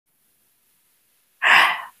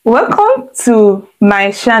Welcome to my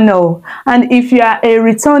channel, and if you are a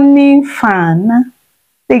returning fan,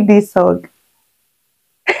 take this hug.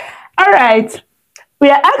 All right, we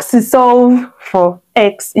are asked to solve for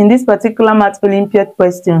x in this particular Math Olympiad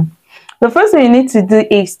question. The first thing you need to do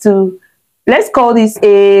is to, let's call this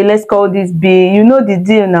A, let's call this B. You know the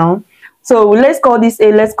deal now. So let's call this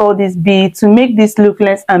A, let's call this B to make this look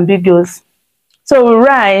less ambiguous. So we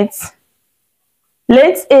write,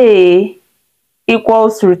 let A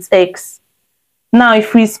equals root x. Now,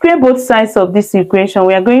 if we square both sides of this equation,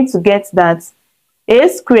 we are going to get that a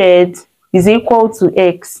squared is equal to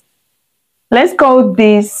x. Let's call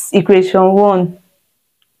this equation 1.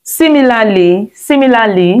 Similarly,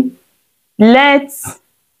 let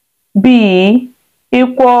b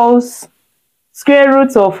equals square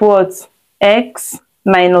root of what? X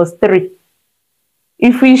minus 3.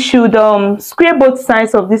 If we should square both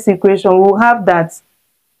sides of this equation, we'll have that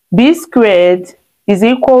b squared is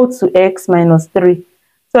equal to x minus 3.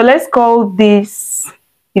 So let's call this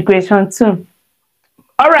equation 2.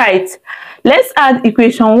 All right, let's add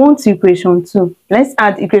equation 1 to equation 2. Let's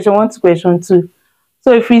add equation 1 to equation 2.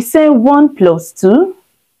 So if we say 1 plus 2,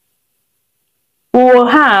 we will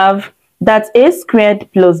have that a squared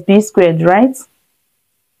plus b squared, right?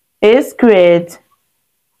 A squared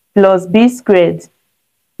plus b squared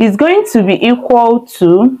is going to be equal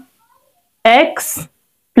to x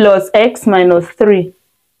plus x minus 3.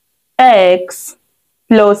 X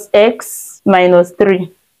plus x minus 3.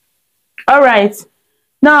 All right.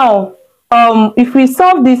 Now, if we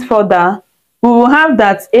solve this further, we will have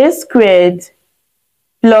that a squared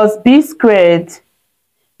plus b squared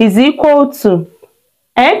is equal to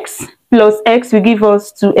x plus x will give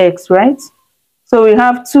us 2x, right? So we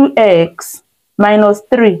have 2x minus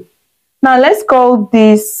 3. Now let's call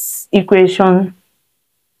this equation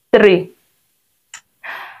 3.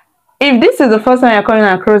 If this is the first time you're coming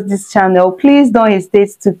across this channel, please don't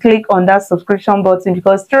hesitate to click on that subscription button,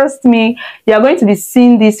 because trust me, you're going to be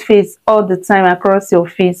seeing this face all the time across your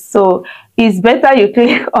feed. So it's better you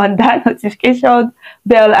click on that notification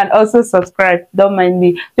bell and also subscribe. Don't mind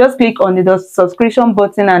me. Just click on the subscription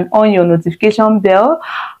button and on your notification bell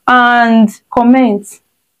and comment,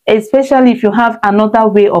 especially if you have another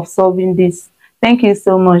way of solving this. Thank you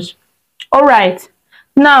so much. All right.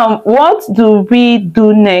 Now, what do we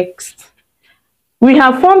do next? We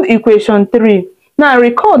have formed equation 3. Now,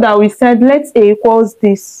 recall that we said let A equals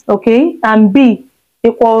this, okay? And B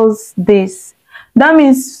equals this. That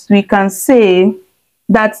means we can say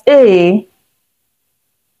that A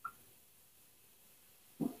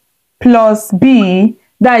plus B,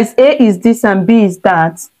 that is A is this and B is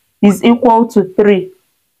that, is equal to 3.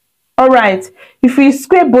 All right. If we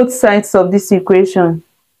square both sides of this equation,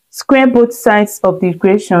 square both sides of the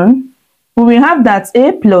equation, we will have that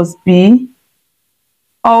a plus b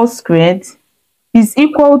all squared is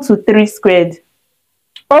equal to 3 squared.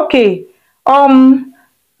 Okay,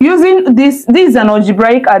 using this is an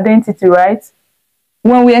algebraic identity, right?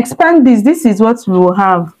 When we expand this is what we will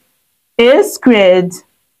have. A squared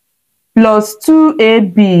plus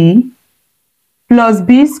 2ab plus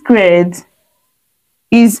b squared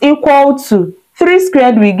is equal to 3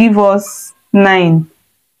 squared will give us 9.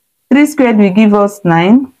 3 squared will give us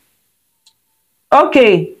 9.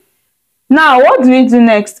 Okay, now what do we do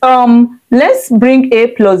next? Let's bring a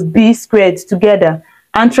plus b squared together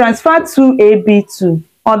and transfer 2ab to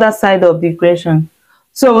other side of the equation.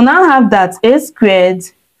 So we now have that a squared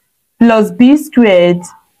plus b squared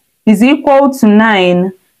is equal to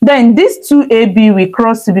 9. Then this 2ab will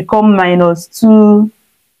cross to become minus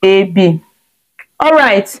 2ab. All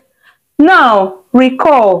right, now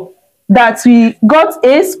recall that we got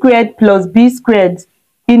a squared plus b squared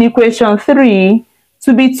in equation 3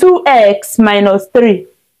 to be 2x minus 3.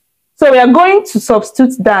 So we are going to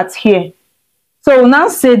substitute that here. So we'll now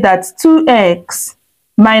say that 2x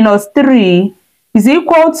minus 3 is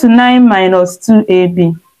equal to 9 minus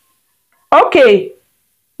 2ab. Okay,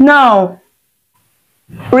 now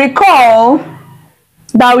recall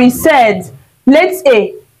that we said let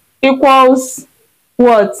A equals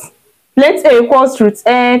what? Let A equals root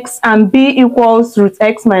x and b equals root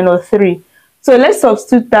x minus 3. So let's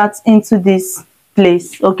substitute that into this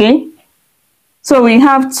place, okay? So we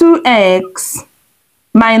have 2x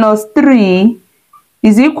minus 3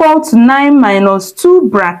 is equal to 9 minus 2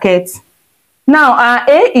 brackets. Now our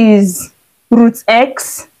A is root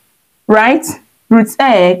x, right? Root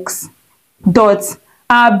x dot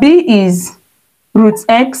our b is root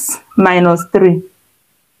x minus 3.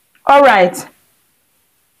 All right.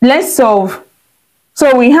 Let's solve.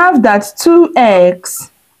 So we have that 2x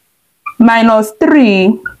minus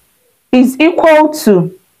 3 is equal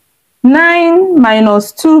to 9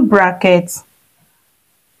 minus 2 brackets.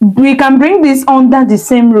 We can bring this under the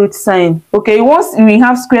same root sign. Okay, once we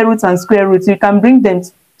have square root and square root, we can bring them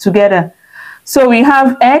together. So we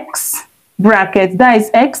have x bracket, that is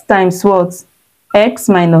x times what? X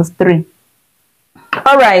minus 3.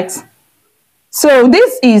 All right, so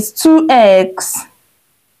this is 2x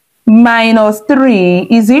minus 3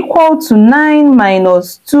 is equal to 9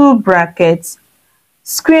 minus 2 brackets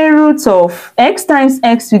square root of x times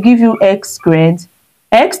x will give you x squared,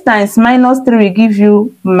 x times minus 3 will give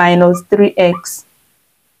you minus 3x.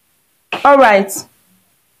 All right,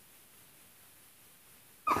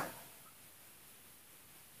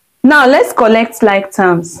 now let's collect like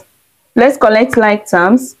terms. Let's collect like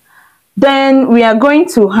terms. Then we are going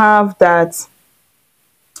to have that,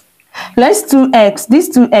 let's 2x, this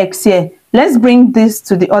 2x here, let's bring this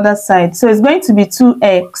to the other side. So it's going to be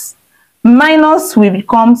 2x minus will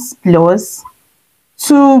becomes plus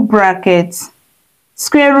 2 brackets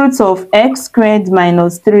square root of x squared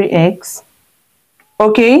minus 3x,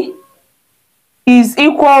 okay, is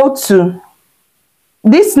equal to,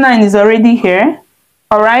 this 9 is already here,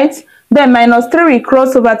 all right, then minus 3 will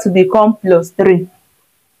cross over to become plus 3.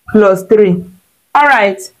 All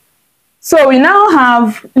right, so we now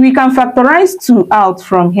have, we can factorize 2 out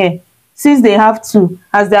from here since they have 2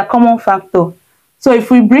 as their common factor. So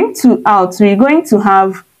if we bring 2 out, we're going to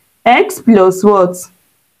have x plus what?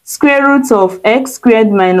 Square root of x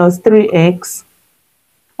squared minus 3x,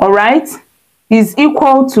 all right, is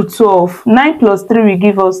equal to 12. 9 plus 3 will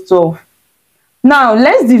give us 12. Now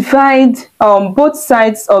let's divide both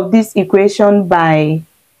sides of this equation by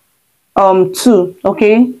 2,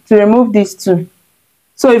 okay, to remove this 2.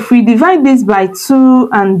 So if we divide this by 2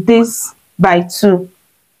 and this by 2,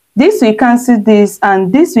 this will cancel this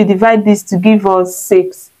and this will divide this to give us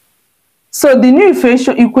 6. So the new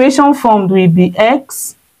equation formed will be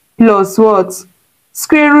x plus what?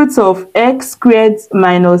 Square root of x squared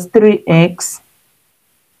minus 3x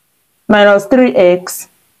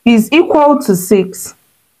is equal to 6.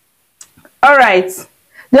 All right,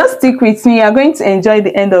 just stick with me. You are going to enjoy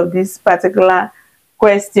the end of this particular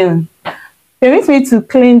question. Permit me to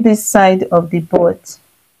clean this side of the board.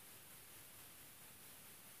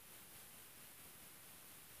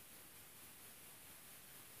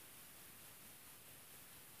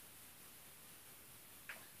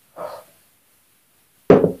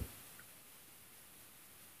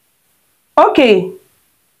 Okay,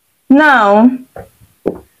 now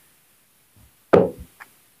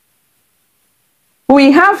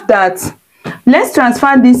we have that. Let's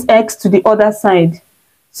transfer this x to the other side.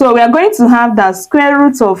 So we are going to have that square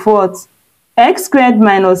root of what? X squared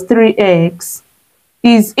minus 3x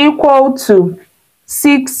is equal to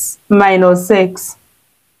 6 minus x.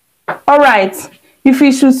 All right, if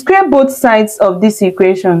we should square both sides of this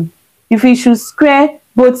equation,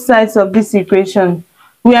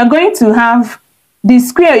 we are going to have, the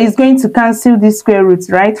square is going to cancel this square root,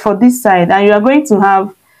 right, for this side, and you are going to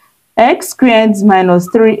have x squared minus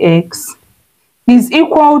 3x is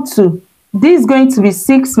equal to, this is going to be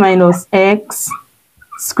 6 minus x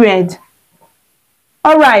squared.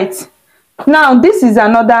 All right, now this is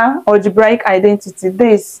another algebraic identity.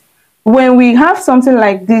 This, when we have something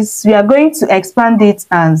like this, we are going to expand it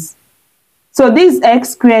as, so this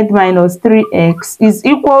x squared minus 3x is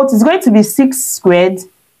equal to, it's going to be 6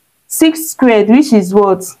 squared, which is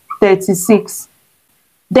what? 36.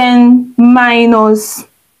 Then minus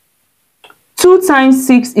 2 times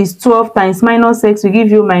 6 is 12 times minus x will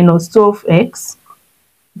give you minus 12x.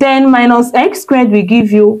 Then minus x squared will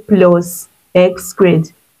give you plus x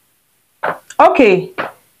squared. Okay,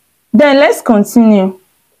 then let's continue.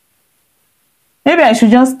 Maybe I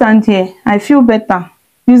should just stand here. I feel better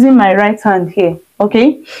using my right hand here.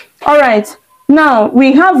 Okay, all right, now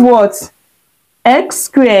we have what? X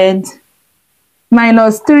squared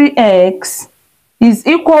minus 3x is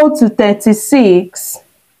equal to 36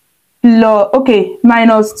 plus, okay,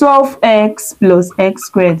 minus 12x plus x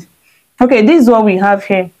squared. Okay, this is what we have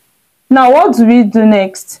here. Now what do we do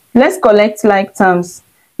next? Let's collect like terms.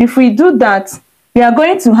 If we do that, we are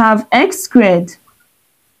going to have x squared.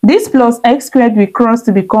 This plus x squared will cross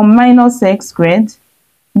to become minus x squared.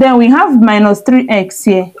 Then we have minus 3x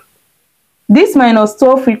here. This minus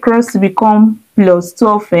 12 will cross to become plus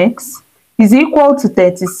 12x is equal to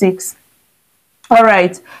 36. All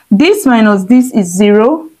right, this minus this is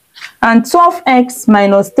 0. And 12x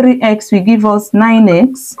minus 3x will give us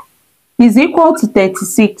 9x is equal to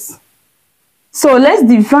 36. So let's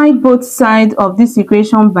divide both sides of this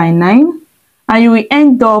equation by 9, and you will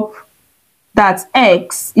end up that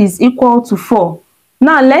x is equal to 4.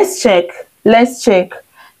 Now let's check.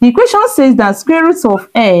 The equation says that square root of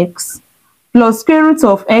x plus square root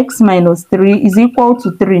of x minus 3 is equal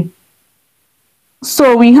to 3.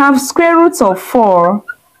 So we have square root of 4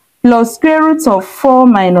 plus square root of 4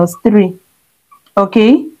 minus 3,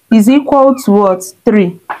 okay, is equal to what?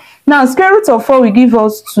 3. Now square root of 4 will give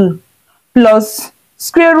us 2 plus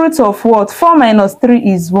square root of what? 4 minus 3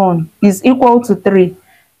 is 1, is equal to 3.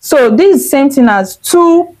 So this is same thing as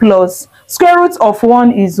 2 plus square root of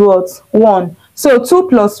 1 is what? 1. So 2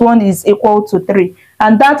 plus 1 is equal to 3.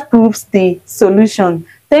 And that proves the solution.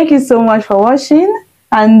 Thank you so much for watching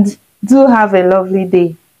and do have a lovely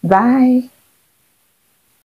day. Bye.